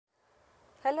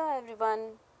Hello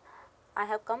everyone. I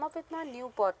have come up with my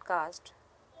new podcast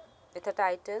with a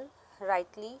title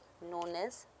rightly known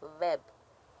as Web.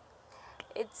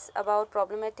 It's about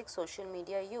problematic social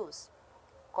media use,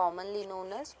 commonly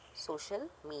known as social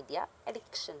media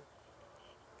addiction.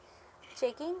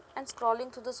 Checking and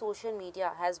scrolling through the social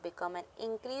media has become an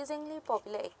increasingly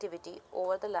popular activity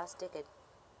over the last decade.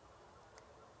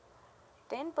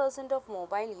 10% of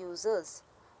mobile users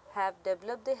have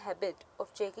developed the habit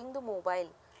of checking the mobile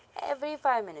every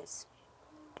 5 minutes,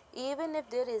 even if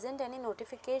there isn't any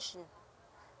notification,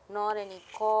 nor any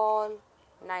call,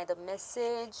 neither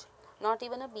message, not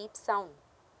even a beep sound.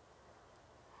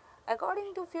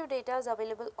 According to few data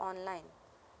available online,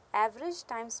 average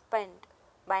time spent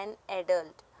by an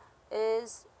adult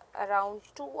is around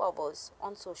 2 hours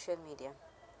on social media,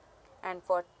 and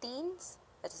for teens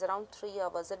it is around 3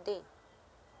 hours a day.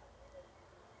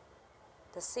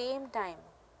 The same time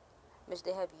which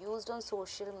they have used on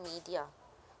social media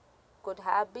could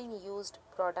have been used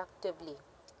productively,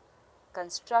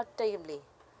 constructively,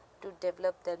 to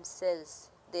develop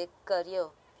themselves, their career,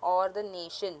 or the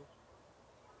nation.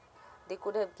 They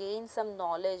could have gained some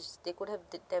knowledge, they could have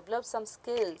developed some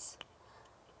skills,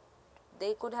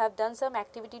 they could have done some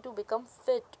activity to become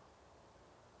fit,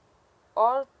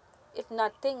 or if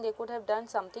nothing, they could have done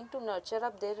something to nurture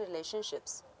up their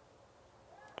relationships.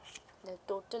 They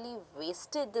totally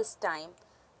wasted this time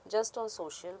just on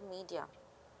social media.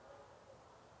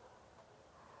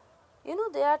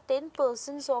 There are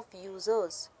 10% of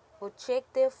users who check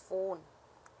their phone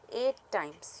 8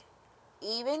 times,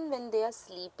 even when they are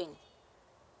sleeping,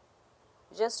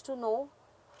 just to know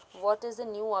what is the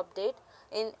new update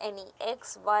in any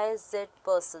XYZ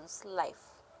person's life.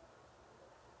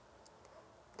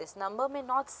 This number may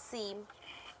not seem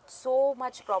so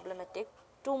much problematic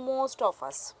to most of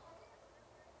us,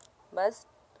 but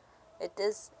it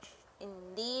is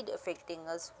indeed affecting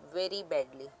us very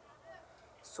badly,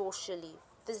 socially,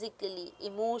 physically,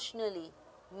 emotionally,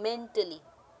 mentally.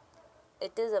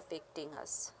 It is affecting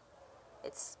us.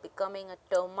 It's becoming a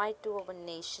termite to our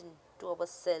nation, to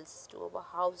ourselves, to our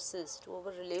houses, to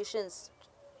our relations,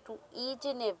 to each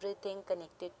and everything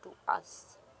connected to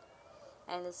us.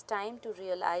 And it's time to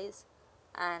realize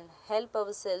and help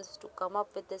ourselves to come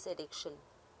up with this addiction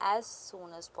as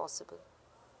soon as possible.